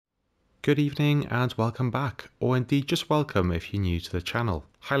Good evening and welcome back, or indeed just welcome if you're new to the channel.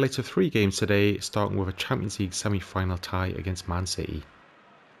 Highlights of 3 games today, starting with a Champions League semi-final tie against Man City.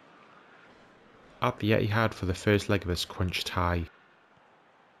 At the Etihad for the first leg of this crunch tie.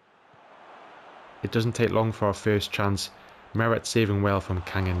 It doesn't take long for our first chance, Meret saving well from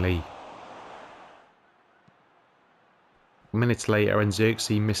Kang Lee. Minutes later and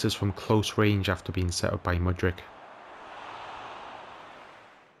Xerxes misses from close range after being set up by Mudryk.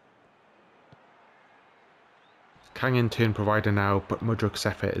 Kang in turn provider now, but Mudryk's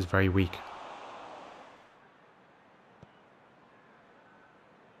effort is very weak.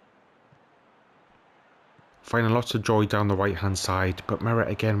 Finding lots of joy down the right hand side, but Meret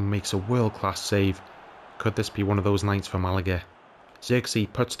again makes a world class save. Could this be one of those nights for Malaga? Xerxes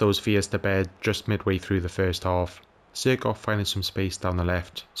puts those fears to bed just midway through the first half. Zirkov finding some space down the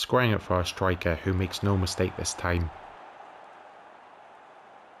left, squaring it for our striker who makes no mistake this time.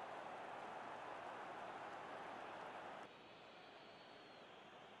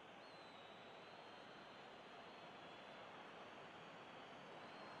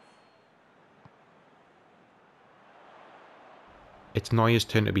 It's Neuer's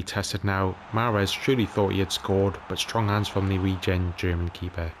turn to be tested now. Mahrez surely thought he had scored, but strong hands from the regen German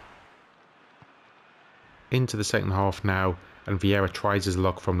keeper. Into the second half now, and Vieira tries his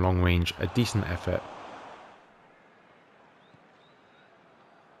luck from long range, a decent effort.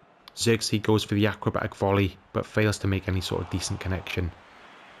 Xerxes goes for the acrobatic volley, but fails to make any sort of decent connection.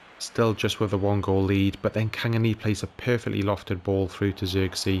 Still just with a 1-goal lead, but then Kang Lee plays a perfectly lofted ball through to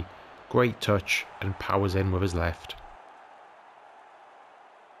Xerxes. Great touch, and powers in with his left.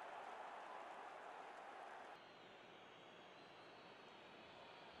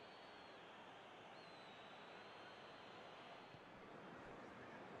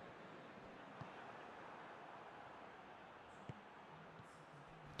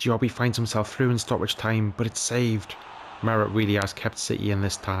 Diaby finds himself through in stoppage time, but it's saved. Meret really has kept City in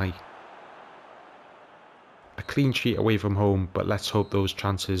this tie. A clean sheet away from home, but let's hope those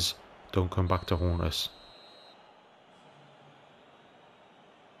chances don't come back to haunt us.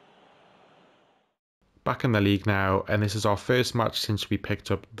 Back in the league now, and this is our first match since we picked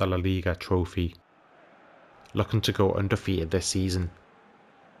up the La Liga trophy. Looking to go undefeated this season.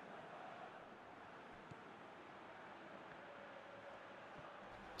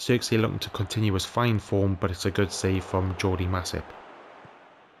 Xerxes looking to continue his fine form, but it's a good save from Jordi Masip.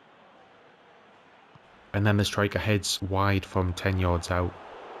 And then the striker heads wide from 10 yards out.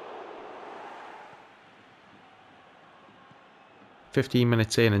 15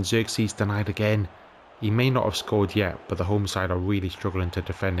 minutes in and Xerxes denied again. He may not have scored yet, but the home side are really struggling to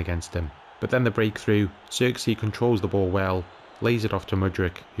defend against him. But then the breakthrough, Xerxes controls the ball well, lays it off to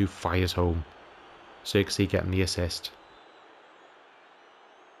Mudryk, who fires home. Xerxes getting the assist.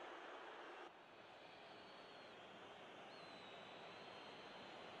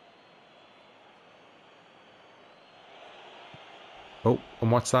 Oh,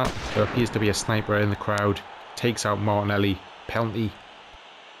 and what's that? There appears to be a sniper in the crowd. Takes out Martinelli. Penalty.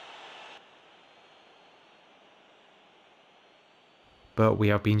 But we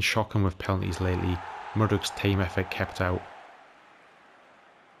have been shocking with penalties lately. Mudryk's tame effort kept out.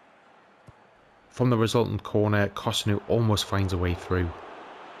 From the resultant corner, Kosunu almost finds a way through.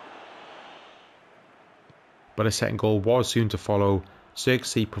 But a second goal was soon to follow.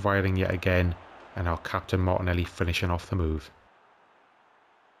 Xerxes providing yet again, and our captain Martinelli finishing off the move.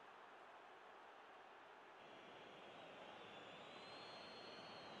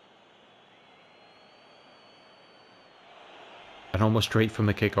 And almost straight from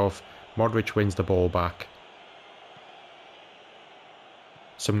the kickoff, Modric wins the ball back.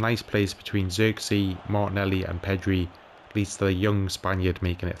 Some nice plays between Xerxes, Martinelli and Pedri leads to the young Spaniard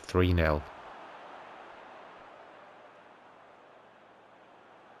making it 3-0.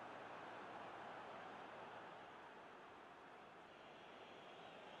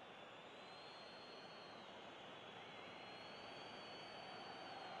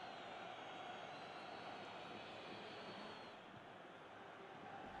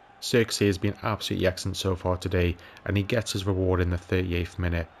 Xerxes has been absolutely excellent so far today, and he gets his reward in the 38th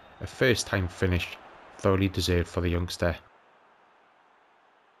minute, a first time finish, thoroughly deserved for the youngster.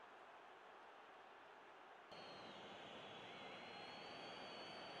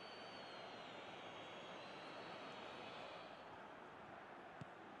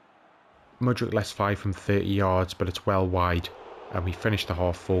 Mudryk lets fly from 30 yards, but it's well wide, and we finish the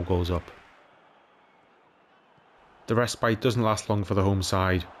half 4 goals up. The respite doesn't last long for the home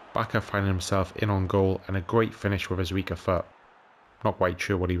side. Baka finding himself in on goal and a great finish with his weaker foot. Not quite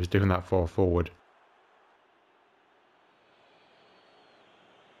sure what he was doing that for forward.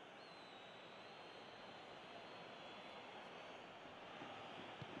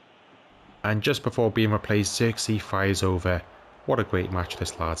 And just before being replaced, Xerxes fires over. What a great match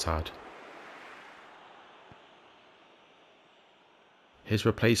this lad's had. His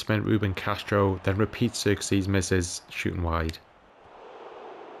replacement, Ruben Castro, then repeats Xerxes' misses, shooting wide.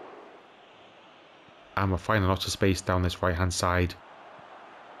 And we're finding lots of space down this right hand side.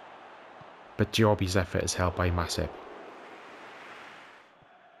 But Diaby's effort is held by Masip.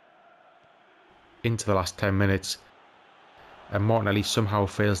 Into the last 10 minutes, and Martinelli somehow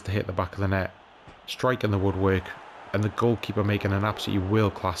fails to hit the back of the net, striking the woodwork, and the goalkeeper making an absolutely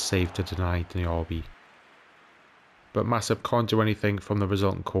world-class save to deny Diaby. But Masip can't do anything from the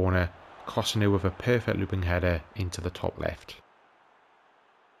resultant corner, crossing it with a perfect looping header into the top left.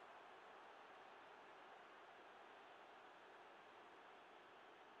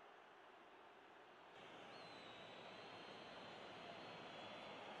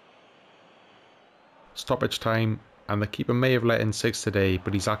 Stoppage time, and the keeper may have let in 6 today,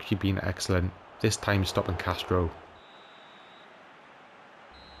 but he's actually been excellent, this time stopping Castro.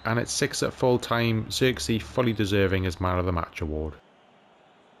 And it's 6 at full time, Xerxes fully deserving his Man of the Match award.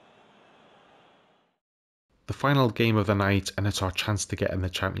 The final game of the night, and it's our chance to get in the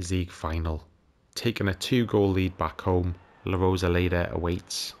Champions League final. Taking a 2-goal lead back home, La Rosaleda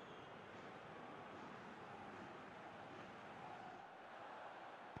awaits.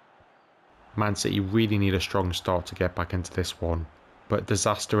 Man City really need a strong start to get back into this one, but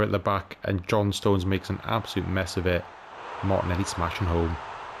disaster at the back and John Stones makes an absolute mess of it. Martinelli smashing home.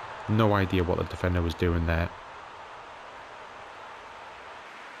 No idea what the defender was doing there.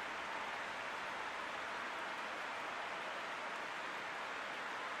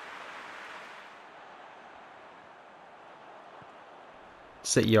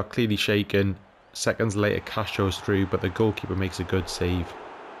 City are clearly shaken. Seconds later Castro's through, but the goalkeeper makes a good save.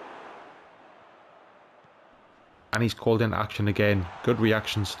 And he's called into action again. Good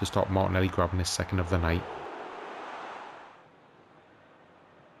reactions to stop Martinelli grabbing his second of the night.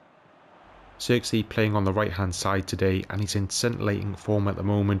 Xerxes playing on the right hand side today, and he's in scintillating form at the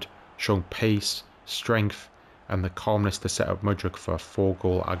moment, showing pace, strength and the calmness to set up Mudryk for a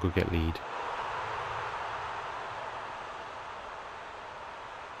 4-goal aggregate lead.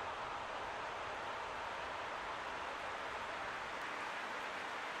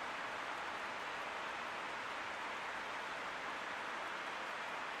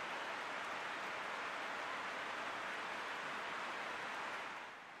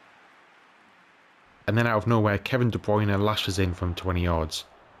 And then out of nowhere, Kevin De Bruyne lashes in from 20 yards.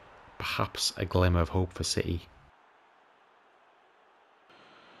 Perhaps a glimmer of hope for City.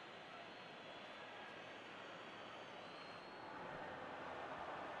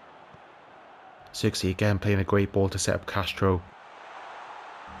 Xerxes again playing a great ball to set up Castro.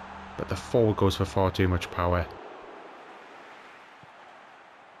 But the forward goes for far too much power.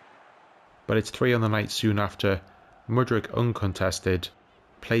 But it's 3 on the night soon after. Mudryk uncontested.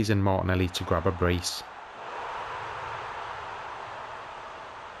 Plays in Martinelli to grab a brace.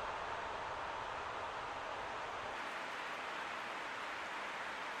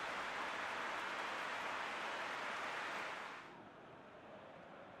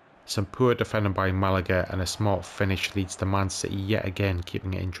 Some poor defending by Malaga and a smart finish leads to Man City yet again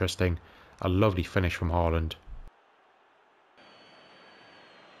keeping it interesting. A lovely finish from Haaland.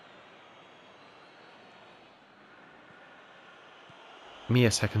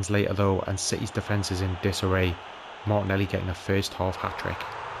 Mere seconds later though, and City's defence is in disarray. Martinelli getting a first half hat-trick.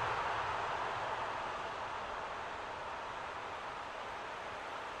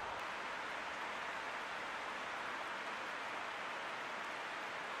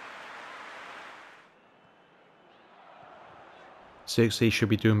 Xerxes should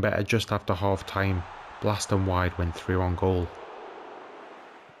be doing better just after half time, blasting wide when through on goal.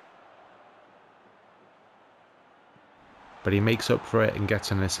 But he makes up for it and gets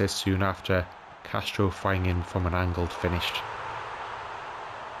an assist soon after, Castro firing in from an angled finish.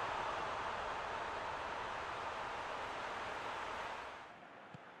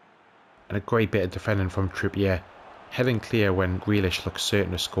 And a great bit of defending from Trippier, heading clear when Grealish looks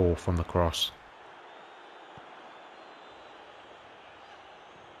certain to score from the cross.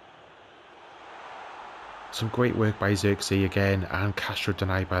 Some great work by Xerxes again, and Castro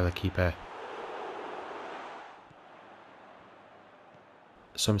denied by the keeper.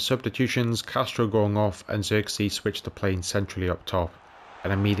 Some substitutions, Castro going off and Xerxes switched to playing centrally up top,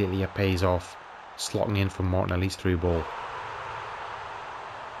 and immediately it pays off, slotting in from Martinelli's through ball.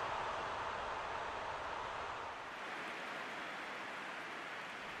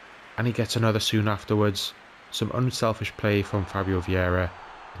 And he gets another soon afterwards. Some unselfish play from Fabio Vieira,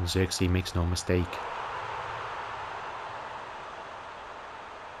 and Xerxes makes no mistake.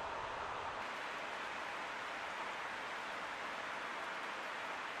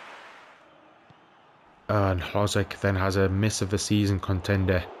 And Hložek then has a miss of the season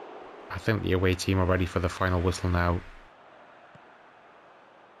contender. I think the away team are ready for the final whistle now.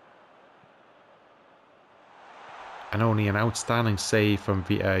 And only an outstanding save from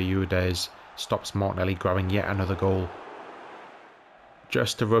Vita Udes stops Martinelli grabbing yet another goal.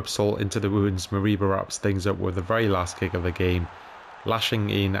 Just to rub salt into the wounds, Mariba wraps things up with the very last kick of the game, lashing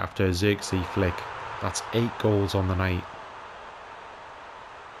in after a Xerxes flick. That's 8 goals on the night.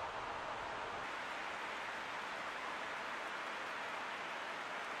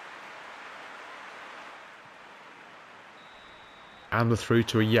 And we're through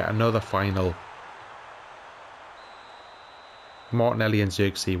to yet another final. Martinelli and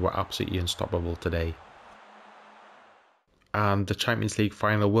Xerxes were absolutely unstoppable today. And the Champions League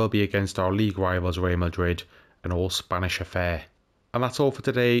final will be against our league rivals Real Madrid, an all-Spanish affair. And that's all for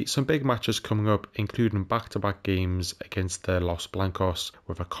today. Some big matches coming up, including back-to-back games against the Los Blancos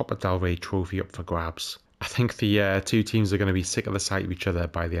with a Copa del Rey trophy up for grabs. I think the two teams are going to be sick of the sight of each other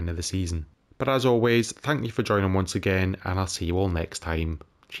by the end of the season. But as always, thank you for joining once again, and I'll see you all next time.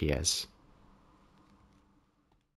 Cheers.